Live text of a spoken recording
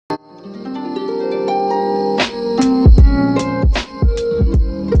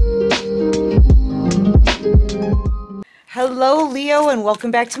Hello, Leo, and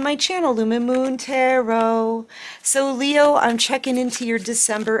welcome back to my channel, Lumen Moon Tarot. So, Leo, I'm checking into your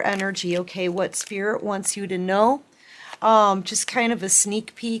December energy, okay? What Spirit wants you to know. Just kind of a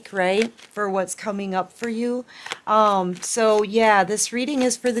sneak peek, right, for what's coming up for you. So, yeah, this reading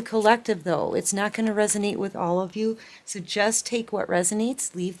is for the collective, though. It's not going to resonate with all of you. So just take what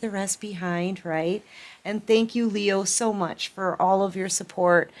resonates, leave the rest behind, right? And thank you, Leo, so much for all of your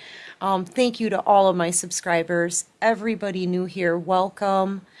support. Thank you to all of my subscribers. Everybody new here,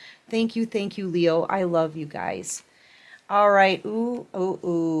 welcome. Thank you, Leo. I love you guys. All right. Ooh, ooh,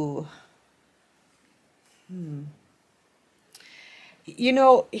 ooh. You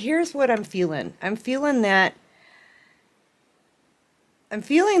know, here's what I'm feeling. I'm feeling that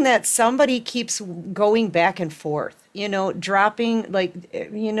somebody keeps going back and forth, you know, dropping, like,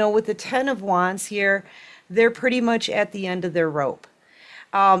 you know, with the Ten of Wands here, they're pretty much at the end of their rope.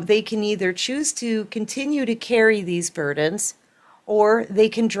 They can either choose to continue to carry these burdens, or they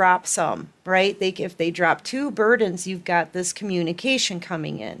can drop some, right? If they drop two burdens, you've got this communication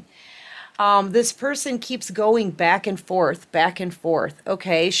coming in. This person keeps going back and forth, back and forth.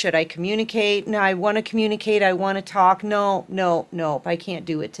 Okay, should I communicate? No, I want to communicate. I want to talk. No, I can't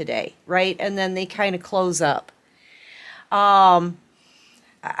do it today, right? And then they kind of close up.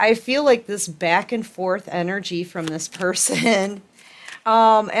 I feel like this back and forth energy from this person.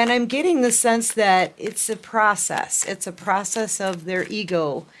 And I'm getting the sense that it's a process. It's a process of their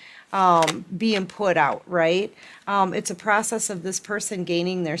ego being put out, right? It's a process of this person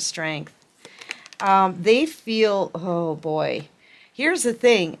gaining their strength. They feel, oh boy, here's the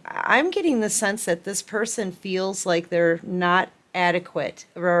thing. I'm getting the sense that this person feels like they're not adequate,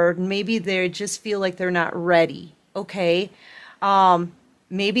 or maybe they just feel like they're not ready, okay?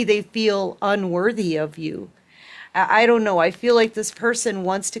 Maybe they feel unworthy of you. I don't know. I feel like this person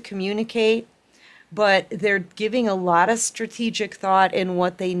wants to communicate, but they're giving a lot of strategic thought in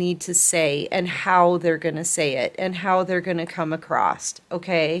what they need to say and how they're going to say it and how they're going to come across,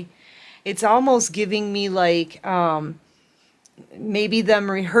 okay? It's almost giving me like maybe them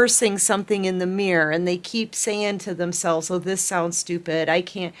rehearsing something in the mirror, and they keep saying to themselves, oh, this sounds stupid.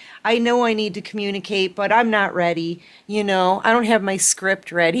 I know I need to communicate, but I'm not ready. You know, I don't have my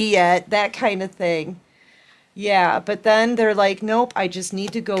script ready yet, that kind of thing. Yeah, but then they're like, nope, I just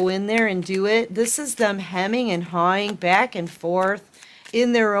need to go in there and do it. This is them hemming and hawing back and forth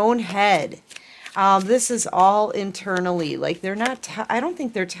in their own head. This is all internally. Like, they're not, I don't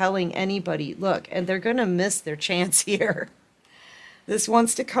think they're telling anybody. Look, and they're going to miss their chance here. This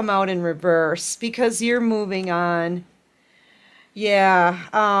wants to come out in reverse because you're moving on. Yeah,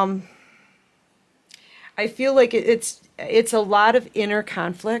 I feel like it's a lot of inner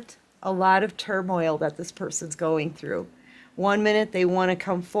conflict. A lot of turmoil that this person's going through. One minute they want to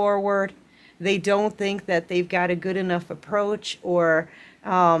come forward. They don't think that they've got a good enough approach, or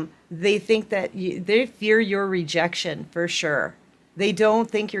they think that they fear your rejection for sure. They don't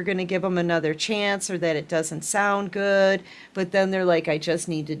think you're going to give them another chance, or that it doesn't sound good. But then they're like, I just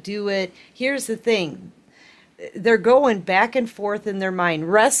need to do it. Here's the thing. They're going back and forth in their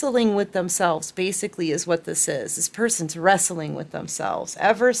mind, wrestling with themselves, basically, is what this is. This person's wrestling with themselves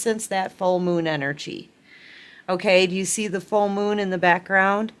ever since that full moon energy. Okay, do you see the full moon in the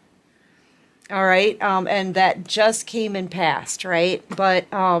background? All right, and that just came and passed, right? But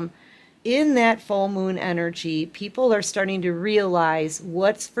in that full moon energy, people are starting to realize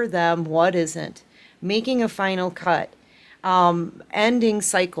what's for them, what isn't, making a final cut. Ending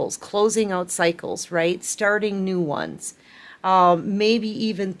cycles, closing out cycles, right? Starting new ones. Maybe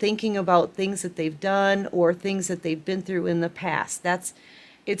even thinking about things that they've done or things that they've been through in the past. And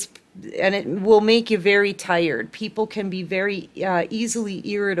it will make you very tired. People can be very easily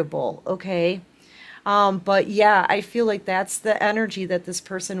irritable, okay? But yeah, I feel like that's the energy that this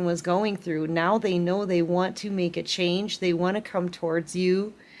person was going through. Now they know they want to make a change. They want to come towards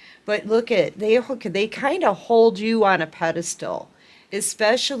you. But look at, they kind of hold you on a pedestal,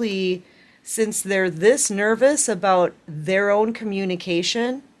 especially since they're this nervous about their own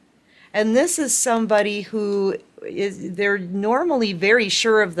communication. And this is somebody who they're normally very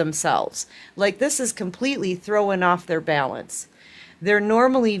sure of themselves. Like, this is completely throwing off their balance. They're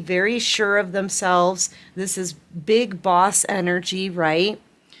normally very sure of themselves. This is big boss energy, right?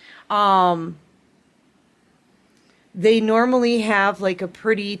 They normally have like a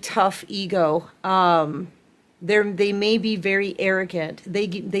pretty tough ego. They may be very arrogant. They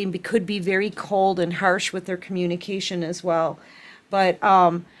could be very cold and harsh with their communication as well. But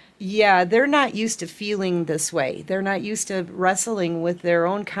yeah, they're not used to feeling this way. They're not used to wrestling with their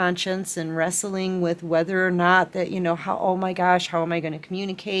own conscience and wrestling with whether or not that, you know, oh my gosh, how am I going to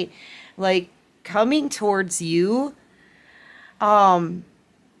communicate? Like, coming towards you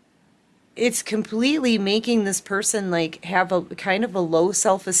It's completely making this person like have a kind of a low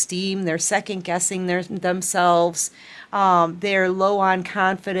self-esteem. They're second guessing themselves. They're low on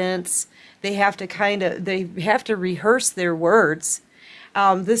confidence. They have to rehearse their words.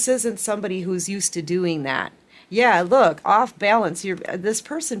 This isn't somebody who's used to doing that. Yeah, look, off balance. This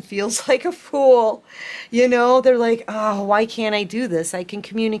person feels like a fool. You know, they're like, oh, why can't I do this? I can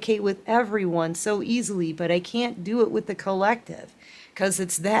communicate with everyone so easily, but I can't do it with the collective because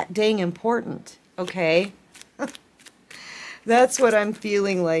it's that dang important. Okay? That's what I'm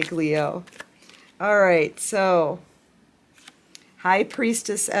feeling like, Leo. All right, so High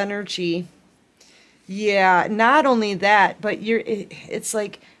Priestess energy. Yeah, not only that, but it's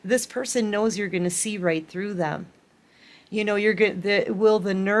like this person knows you're going to see right through them. You know, will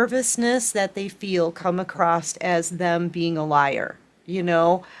the nervousness that they feel come across as them being a liar? You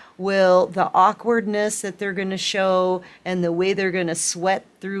know, will the awkwardness that they're going to show and the way they're going to sweat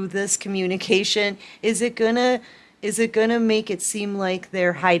through this communication, is it going to make it seem like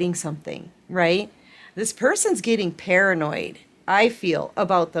they're hiding something, right? This person's getting paranoid, I feel,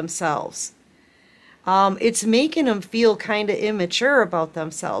 about themselves. It's making them feel kind of immature about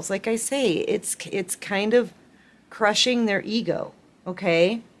themselves. Like I say, it's kind of crushing their ego,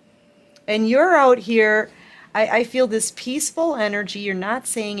 okay? And you're out here, I feel this peaceful energy. You're not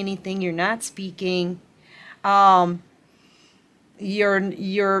saying anything. You're not speaking. You're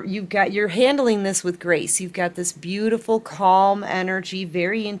handling this with grace. You've got this beautiful, calm energy,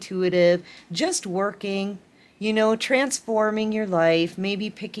 very intuitive, just working. You know, transforming your life,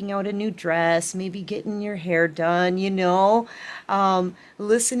 maybe picking out a new dress, maybe getting your hair done, you know,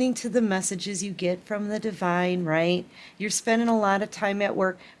 listening to the messages you get from the divine, right? You're spending a lot of time at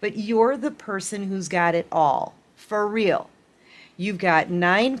work, but you're the person who's got it all, for real. You've got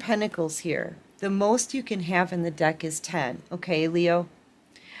 9 pentacles here. The most you can have in the deck is 10, okay, Leo?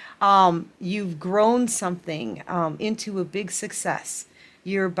 You've grown something into a big success.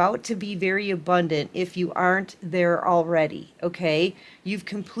 You're about to be very abundant if you aren't there already, okay? You've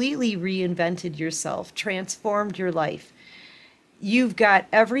completely reinvented yourself, transformed your life. You've got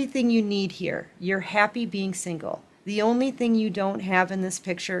everything you need here. You're happy being single. The only thing you don't have in this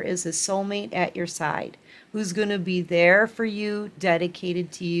picture is a soulmate at your side who's going to be there for you,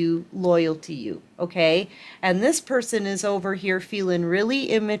 dedicated to you, loyal to you, okay? And this person is over here feeling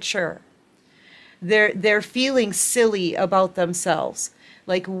really immature. They're feeling silly about themselves.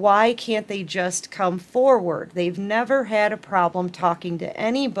 Like, why can't they just come forward? They've never had a problem talking to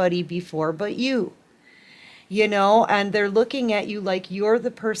anybody before but you. You know, and they're looking at you like you're the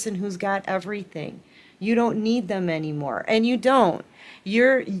person who's got everything. You don't need them anymore. And you don't.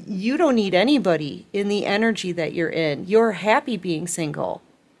 You don't need anybody in the energy that you're in. You're happy being single.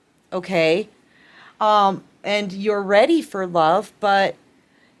 Okay? And you're ready for love, but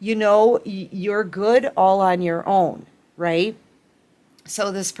you know, you're good all on your own, right?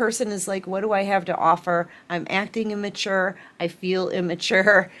 So this person is like, what do I have to offer? I'm acting immature. I feel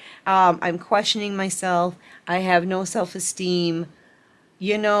immature. I'm questioning myself. I have no self-esteem.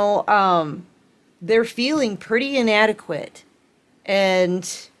 You know, they're feeling pretty inadequate.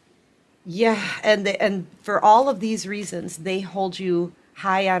 And yeah, and for all of these reasons, they hold you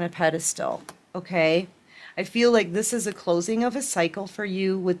high on a pedestal, okay? I feel like this is a closing of a cycle for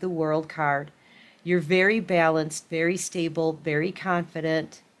you with the World card. You're very balanced, very stable, very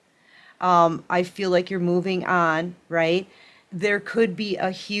confident. I feel like you're moving on, right? There could be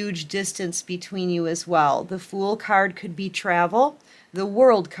a huge distance between you as well. The Fool card could be travel. The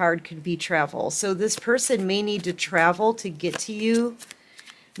World card could be travel. So this person may need to travel to get to you,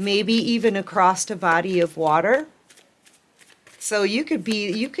 maybe even across a body of water. So you could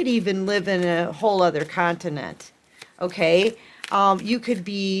even live in a whole other continent, okay? You could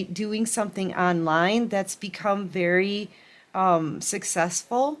be doing something online that's become very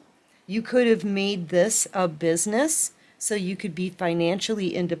successful. You could have made this a business, so you could be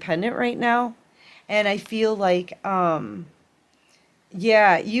financially independent right now. And I feel like, yeah,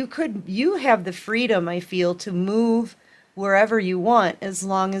 you have the freedom, I feel, to move wherever you want as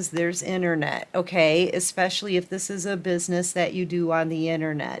long as there's internet, okay? Especially if this is a business that you do on the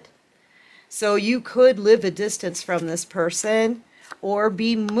internet. So you could live a distance from this person or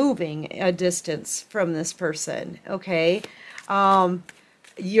be moving a distance from this person, okay?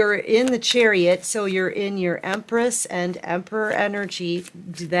 You're in the Chariot, so you're in your Empress and Emperor energy,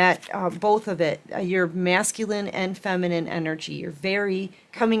 that both of it, your masculine and feminine energy. You're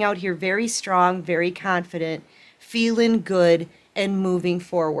coming out here very strong, very confident, feeling good, and moving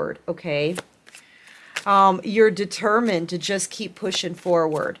forward, okay? You're determined to just keep pushing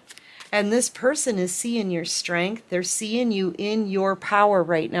forward. And this person is seeing your strength. They're seeing you in your power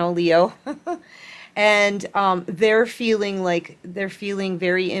right now, Leo. And they're feeling like they're feeling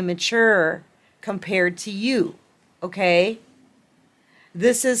very immature compared to you. Okay?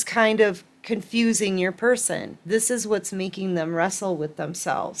 This is kind of confusing your person. This is what's making them wrestle with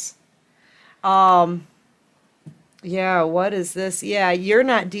themselves. Yeah, what is this? Yeah, you're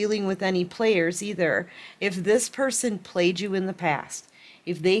not dealing with any players either. If this person played you in the past,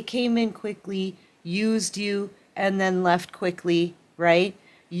 if they came in quickly, used you, and then left quickly, right?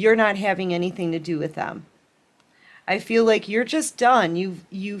 You're not having anything to do with them. I feel like you're just done.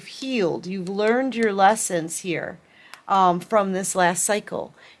 You've healed. You've learned your lessons here from this last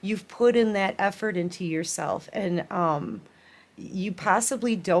cycle. You've put in that effort into yourself, and you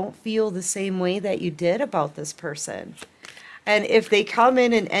possibly don't feel the same way that you did about this person. And if they come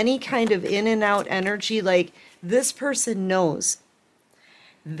in any kind of in and out energy, like this person knows,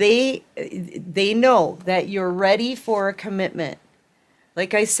 they know that you're ready for a commitment.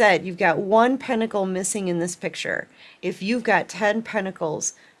 Like I said, you've got one pentacle missing in this picture. If you've got 10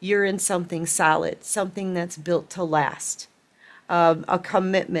 pentacles, you're in something solid, something that's built to last. A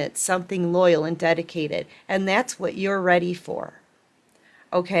commitment, something loyal and dedicated. And that's what you're ready for.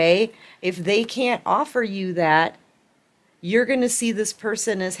 Okay? If they can't offer you that, you're going to see this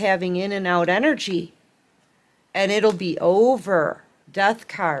person as having in and out energy. And it'll be over. Death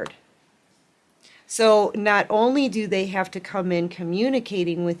card. So not only do they have to come in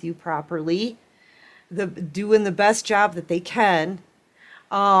communicating with you properly, doing the best job that they can,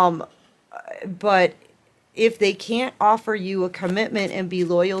 but if they can't offer you a commitment and be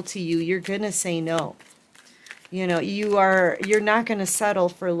loyal to you, you're going to say no. You know, you're not going to settle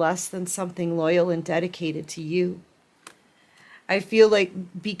for less than something loyal and dedicated to you. I feel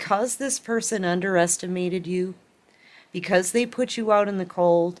like because this person underestimated you, because they put you out in the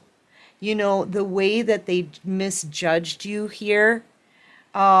cold, you know, the way that they misjudged you here,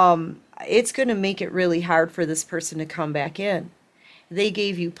 it's going to make it really hard for this person to come back in. They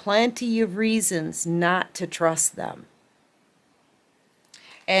gave you plenty of reasons not to trust them.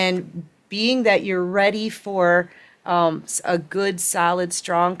 And being that you're ready for a good, solid,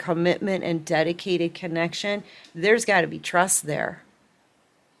 strong commitment and dedicated connection, there's got to be trust there.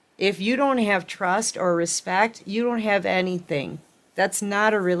 If you don't have trust or respect, you don't have anything. That's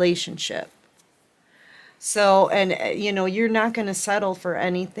not a relationship. So, and you know, you're not going to settle for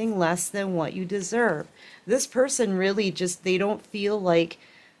anything less than what you deserve. This person really just, they don't feel like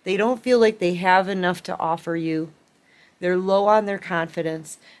they have enough to offer you. They're low on their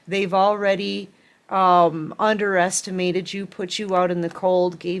confidence. They've already underestimated you, put you out in the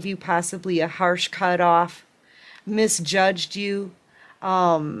cold, gave you possibly a harsh cutoff, misjudged you.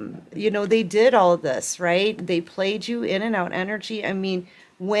 You know, they did all this, right? They played you in and out energy. I mean,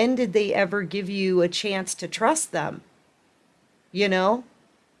 when did they ever give you a chance to trust them? You know,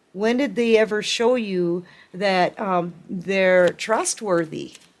 when did they ever show you that they're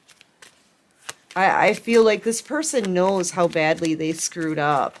trustworthy? I feel like this person knows how badly they screwed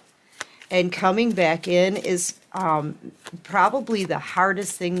up. And coming back in is probably the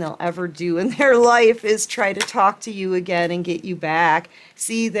hardest thing they'll ever do in their life, is try to talk to you again and get you back.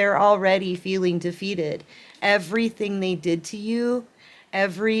 See, they're already feeling defeated. Everything they did to you,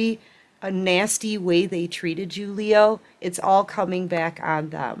 every nasty way they treated you, Leo, it's all coming back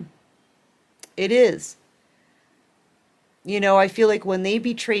on them. It is. You know, I feel like when they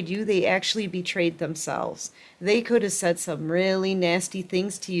betrayed you, they actually betrayed themselves. They could have said some really nasty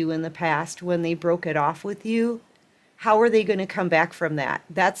things to you in the past when they broke it off with you. How are they going to come back from that?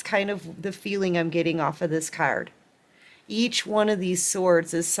 That's kind of the feeling I'm getting off of this card. Each one of these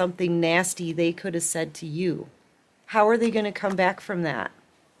swords is something nasty they could have said to you. How are they going to come back from that?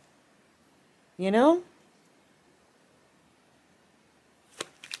 You know?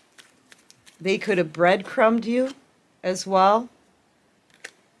 They could have breadcrumbed you as well.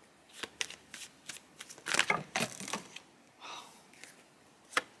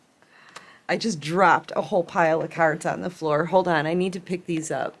 I just dropped a whole pile of cards on the floor. Hold on, I need to pick these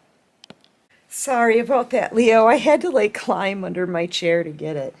up. Sorry about that, Leo. I had to like climb under my chair to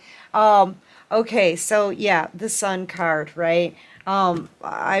get it. Okay, so yeah, the Sun card, right? I'm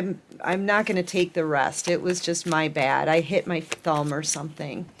not going to take the rest. It was just my bad. I hit my thumb or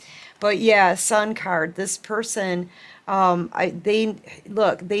something. But yeah, Sun card. This person,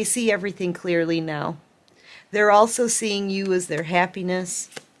 they see everything clearly now. They're also seeing you as their happiness.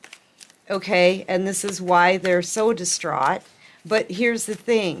 Okay, and this is why they're so distraught. But here's the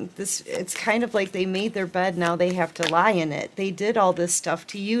thing, it's kind of like they made their bed, now they have to lie in it. They did all this stuff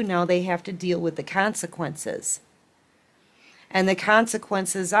to you, now they have to deal with the consequences. And the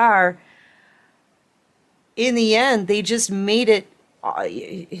consequences are, in the end, they just made it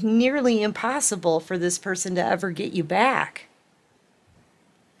nearly impossible for this person to ever get you back.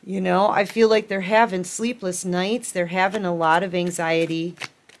 You know, I feel like they're having sleepless nights. They're having a lot of anxiety.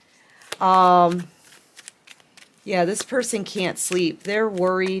 Yeah, this person can't sleep. They're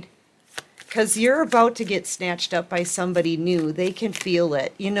worried because you're about to get snatched up by somebody new. They can feel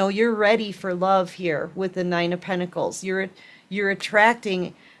it. You know, you're ready for love here with the Nine of Pentacles. You're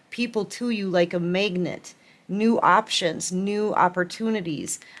attracting people to you like a magnet. New options, new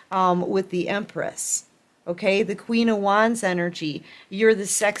opportunities with the Empress. Okay, the Queen of Wands energy. You're the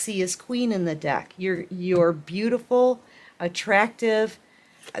sexiest queen in the deck. You're beautiful, attractive.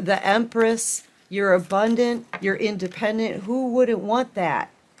 The Empress. You're abundant. You're independent. Who wouldn't want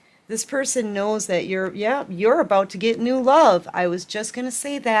that? This person knows that you're about to get new love. I was just gonna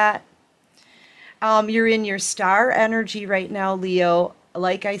say that. You're in your star energy right now, Leo.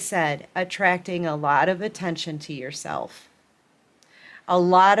 Like I said, attracting a lot of attention to yourself. A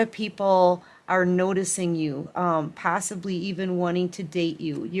lot of people are noticing you, possibly even wanting to date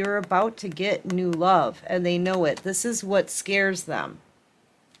you. You're about to get new love, and they know it. This is what scares them.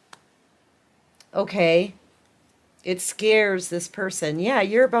 Okay? It scares this person. Yeah,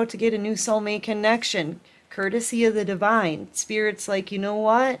 you're about to get a new soulmate connection, courtesy of the divine. Spirit's like, you know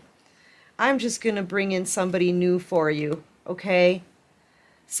what? I'm just going to bring in somebody new for you, okay?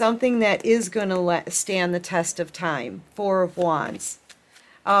 Something that is going to stand the test of time. Four of Wands.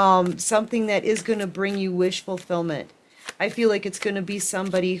 Something that is going to bring you wish fulfillment. I feel like it's going to be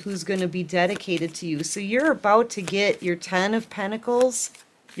somebody who's going to be dedicated to you. So you're about to get your 10 of Pentacles.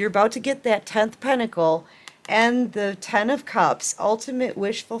 You're about to get that 10th Pentacle and the 10 of Cups. Ultimate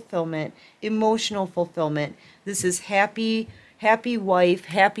wish fulfillment, emotional fulfillment. This is happy wife,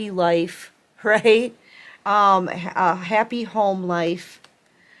 happy life, right? A happy home life.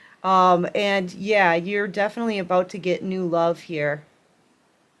 And yeah, you're definitely about to get new love here.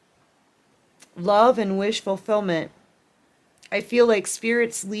 Love and wish fulfillment. I feel like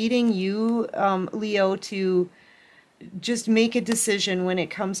Spirit's leading you, Leo, to just make a decision when it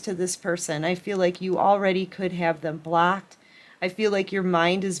comes to this person. I feel like you already could have them blocked. I feel like your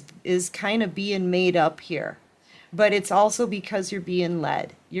mind is kind of being made up here. But it's also because you're being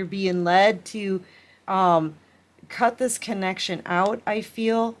led. You're being led to cut this connection out, I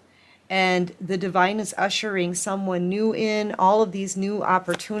feel. And the divine is ushering someone new in, all of these new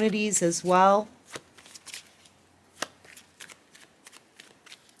opportunities as well.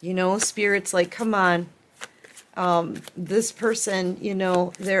 You know, Spirit's like, come on. This person, you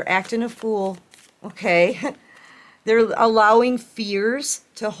know, they're acting a fool, okay? They're allowing fears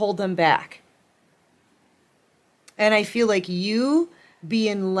to hold them back. And I feel like you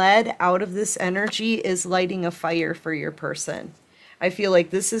being led out of this energy is lighting a fire for your person. I feel like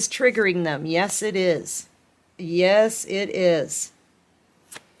this is triggering them. Yes, it is. Yes, it is.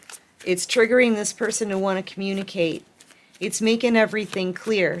 It's triggering this person to want to communicate. It's making everything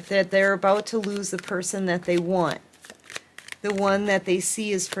clear that they're about to lose the person that they want. The one that they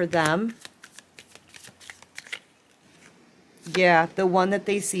see is for them. Yeah, the one that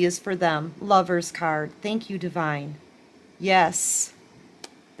they see is for them. Lover's card. Thank you, divine. Yes.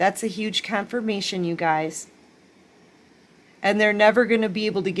 That's a huge confirmation, you guys. And they're never going to be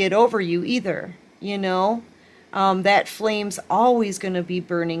able to get over you either, you know? That flame's always going to be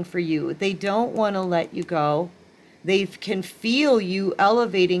burning for you. They don't want to let you go. They can feel you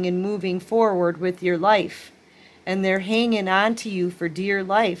elevating and moving forward with your life. And they're hanging on to you for dear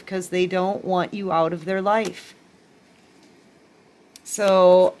life because they don't want you out of their life.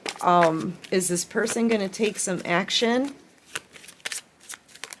 So, is this person going to take some action?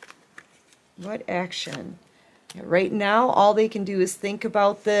 What action? Right now, all they can do is think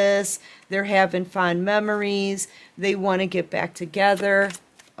about this. They're having fond memories. They want to get back together.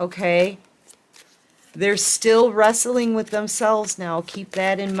 Okay? They're still wrestling with themselves now. Keep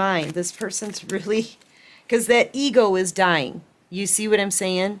that in mind. This person's really... Because that ego is dying. You see what I'm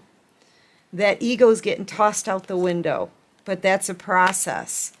saying? That ego is getting tossed out the window. But that's a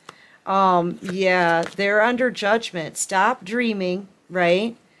process. Yeah, they're under judgment. Stop dreaming,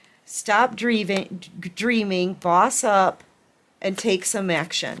 right? Stop dreaming, boss up, and take some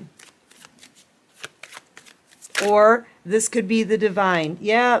action. Or this could be the divine.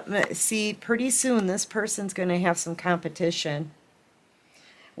 Yeah, see, pretty soon this person's going to have some competition.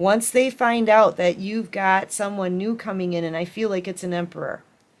 Once they find out that you've got someone new coming in, and I feel like it's an emperor.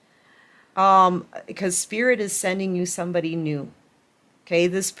 Because Spirit is sending you somebody new. Okay,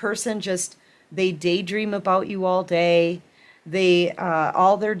 this person just, they daydream about you all day. They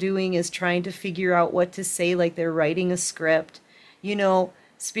all they're doing is trying to figure out what to say, like they're writing a script. You know,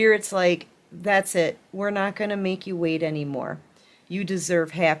 Spirit's like, that's it. We're not going to make you wait anymore. You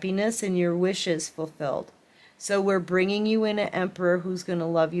deserve happiness and your wishes fulfilled. So we're bringing you in an emperor who's going to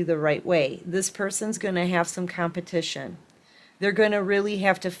love you the right way. This person's going to have some competition. They're going to really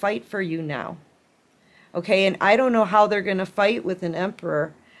have to fight for you now. Okay, and I don't know how they're going to fight with an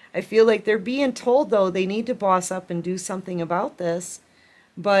emperor. I feel like they're being told, though, they need to boss up and do something about this.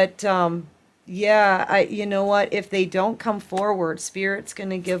 But, yeah, you know what? If they don't come forward, Spirit's going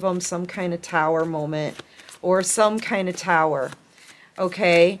to give them some kind of tower moment or some kind of tower.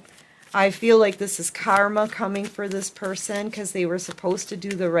 Okay? I feel like this is karma coming for this person because they were supposed to do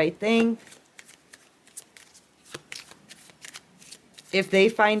the right thing. If they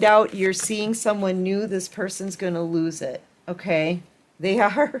find out you're seeing someone new, this person's going to lose it. Okay? They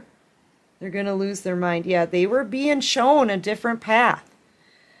are. They're going to lose their mind. Yeah, they were being shown a different path.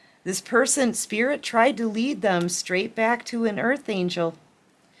 This person, Spirit, tried to lead them straight back to an earth angel.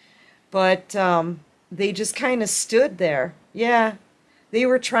 But they just kind of stood there. Yeah. They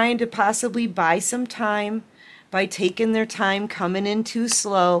were trying to possibly buy some time by taking their time, coming in too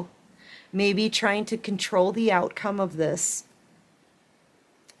slow, maybe trying to control the outcome of this.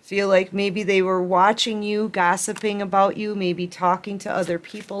 Feel like maybe they were watching you, gossiping about you, maybe talking to other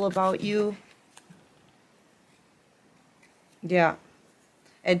people about you. Yeah.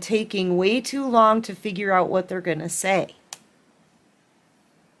 And taking way too long to figure out what they're going to say.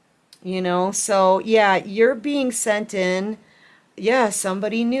 You know, so yeah, you're being sent in. Yeah,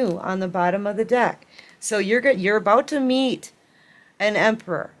 somebody new on the bottom of the deck. So you're about to meet an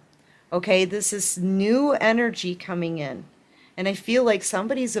emperor. Okay, this is new energy coming in. And I feel like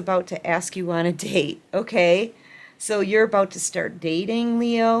somebody's about to ask you on a date. Okay, so you're about to start dating,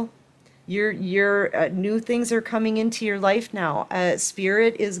 Leo. Your new things are coming into your life now.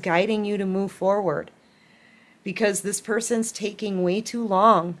 Spirit is guiding you to move forward because this person's taking way too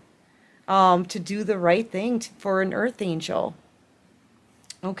long to do the right thing for an earth angel.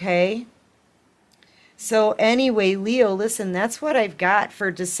 Okay. So anyway, Leo, listen, that's what I've got for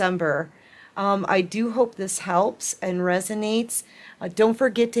December. I do hope this helps and resonates. Don't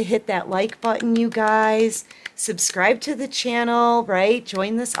forget to hit that like button, you guys. Subscribe to the channel, right?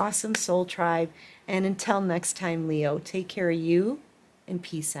 Join this awesome soul tribe. And until next time, Leo, take care of you and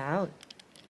peace out.